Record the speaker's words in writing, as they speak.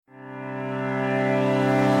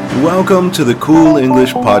Welcome to the Cool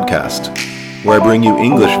English Podcast, where I bring you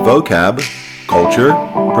English vocab, culture,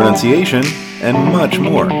 pronunciation, and much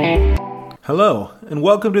more. Hello, and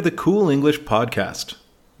welcome to the Cool English Podcast.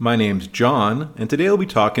 My name's John, and today I'll be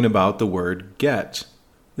talking about the word get.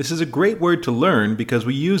 This is a great word to learn because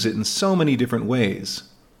we use it in so many different ways.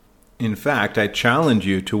 In fact, I challenge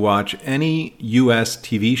you to watch any US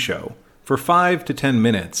TV show for 5 to 10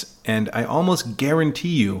 minutes, and I almost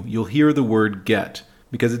guarantee you'll hear the word get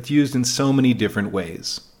because it's used in so many different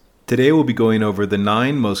ways. Today we'll be going over the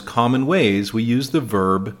 9 most common ways we use the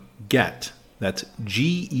verb get. That's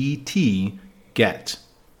G-E-T, get.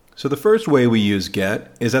 So the first way we use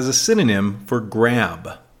get is as a synonym for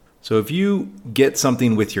grab. So if you get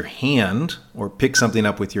something with your hand or pick something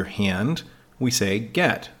up with your hand, we say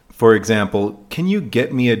get. For example, can you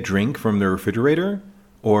get me a drink from the refrigerator?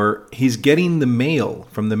 Or he's getting the mail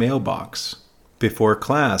from the mailbox. Before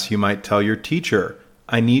class, you might tell your teacher,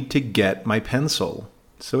 I need to get my pencil.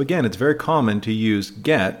 So again, it's very common to use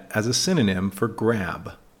get as a synonym for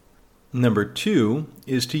grab. Number 2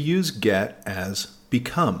 is to use get as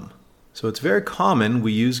become. So it's very common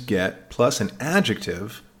we use get plus an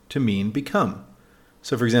adjective to mean become.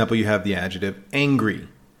 So for example, you have the adjective angry,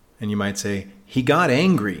 and you might say, he got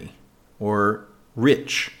angry, or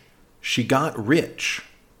rich. She got rich,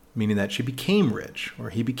 meaning that she became rich, or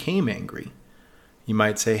he became angry. You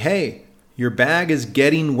might say, hey, your bag is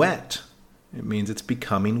getting wet. It means it's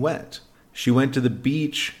becoming wet. She went to the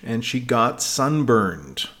beach and she got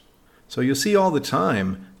sunburned. So you'll see all the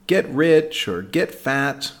time, get rich or get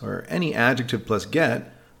fat or any adjective plus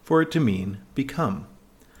get for it to mean become.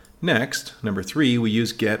 Next, number 3, we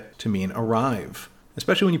use get to mean arrive,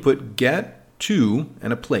 especially when you put get to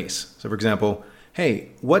and a place. So for example,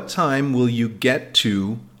 hey, what time will you get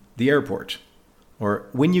to the airport? Or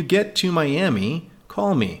when you get to Miami,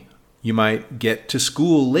 call me. You might get to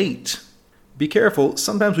school late. Be careful,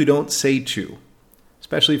 sometimes we don't say to,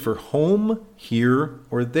 especially for home, here,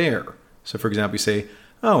 or there. So for example, you say,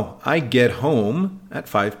 oh, I get home at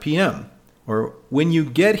 5 p.m. Or when you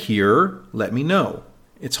get here, let me know.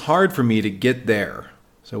 It's hard for me to get there.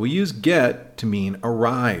 So we use get to mean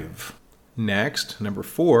arrive. Next, number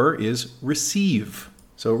 4 is receive.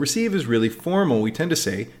 So receive is really formal. We tend to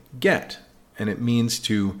say get, and it means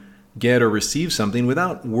to get or receive something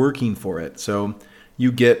without working for it. So you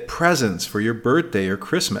get presents for your birthday or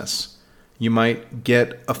Christmas. You might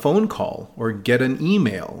get a phone call or get an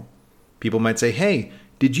email. People might say, hey,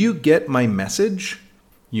 did you get my message?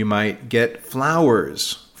 You might get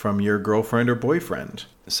flowers from your girlfriend or boyfriend.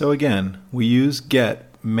 So again, we use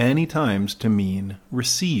get many times to mean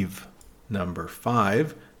receive. Number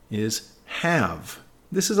 5 is have.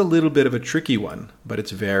 This is a little bit of a tricky one, but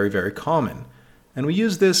it's very, very common. And we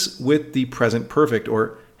use this with the present perfect,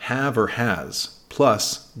 or have or has,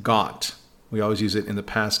 plus got. We always use it in the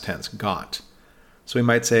past tense, got. So we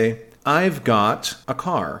might say, I've got a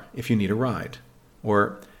car if you need a ride.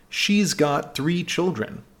 Or, she's got 3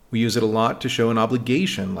 children. We use it a lot to show an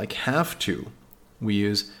obligation, like have to. We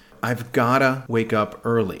use, I've gotta wake up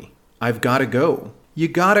early. I've gotta go. You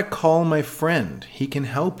gotta call my friend. He can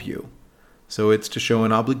help you. So it's to show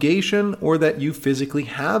an obligation or that you physically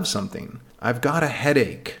have something. I've got a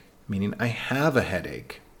headache, meaning I have a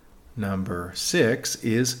headache. Number 6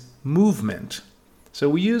 is movement. So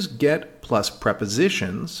we use get plus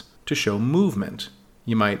prepositions to show movement.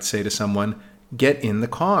 You might say to someone, get in the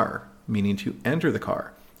car, meaning to enter the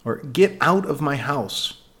car, or get out of my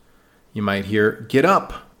house. You might hear get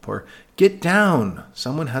up or get down,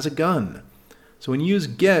 someone has a gun. So when you use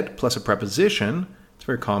get plus a preposition, it's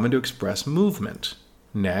very common to express movement.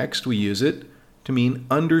 Next, we use it to mean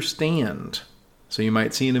understand. So you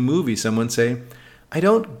might see in a movie someone say, I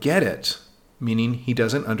don't get it, meaning he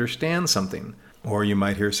doesn't understand something. Or you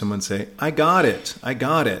might hear someone say, I got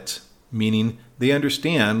it, meaning they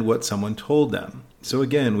understand what someone told them. So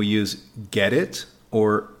again, we use get it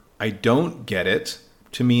or I don't get it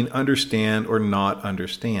to mean understand or not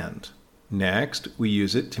understand. Next, we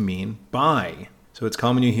use it to mean buy. So it's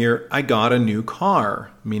common you hear, I got a new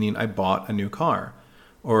car, meaning I bought a new car.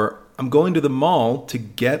 Or I'm going to the mall to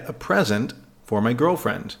get a present for my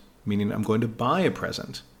girlfriend, meaning I'm going to buy a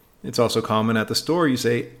present. It's also common at the store you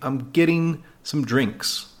say, I'm getting some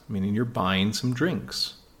drinks, meaning you're buying some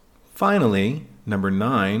drinks. Finally, number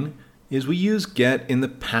 9 is we use get in the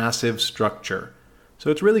passive structure. So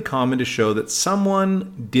it's really common to show that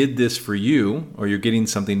someone did this for you or you're getting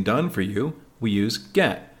something done for you, we use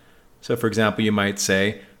get. So for example, you might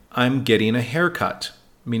say, I'm getting a haircut,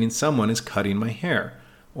 meaning someone is cutting my hair.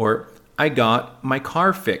 Or I got my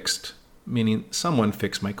car fixed, meaning someone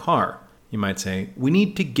fixed my car. You might say, we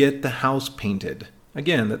need to get the house painted,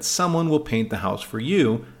 Again, that someone will paint the house for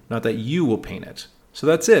you, not that you will paint it. So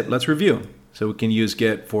that's it. Let's review. So we can use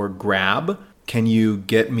get for grab. Can you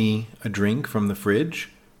get me a drink from the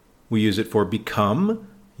fridge? We use it for become.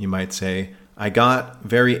 You might say, I got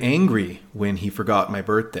very angry when he forgot my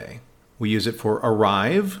birthday. We use it for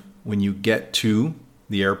arrive, when you get to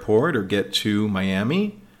the airport or get to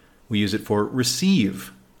Miami. We use it for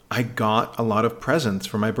receive. I got a lot of presents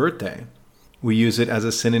for my birthday. We use it as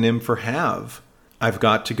a synonym for have. I've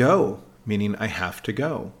got to go, meaning I have to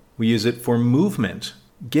go. We use it for movement.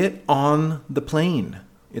 Get on the plane.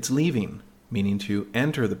 It's leaving, meaning to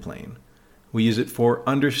enter the plane. We use it for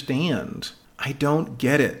understand. I don't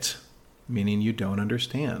get it, meaning you don't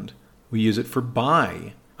understand. We use it for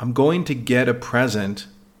buy. I'm going to get a present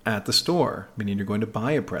at the store, meaning you're going to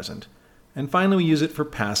buy a present. And finally, we use it for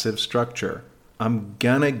passive structure. I'm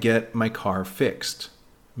gonna get my car fixed,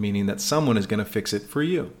 meaning that someone is gonna fix it for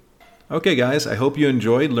you. Okay, guys, I hope you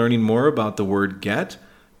enjoyed learning more about the word get.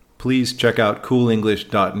 Please check out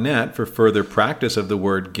coolenglish.net for further practice of the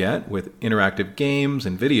word get with interactive games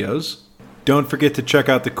and videos. Don't forget to check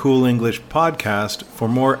out the Cool English podcast for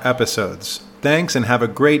more episodes. Thanks and have a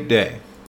great day.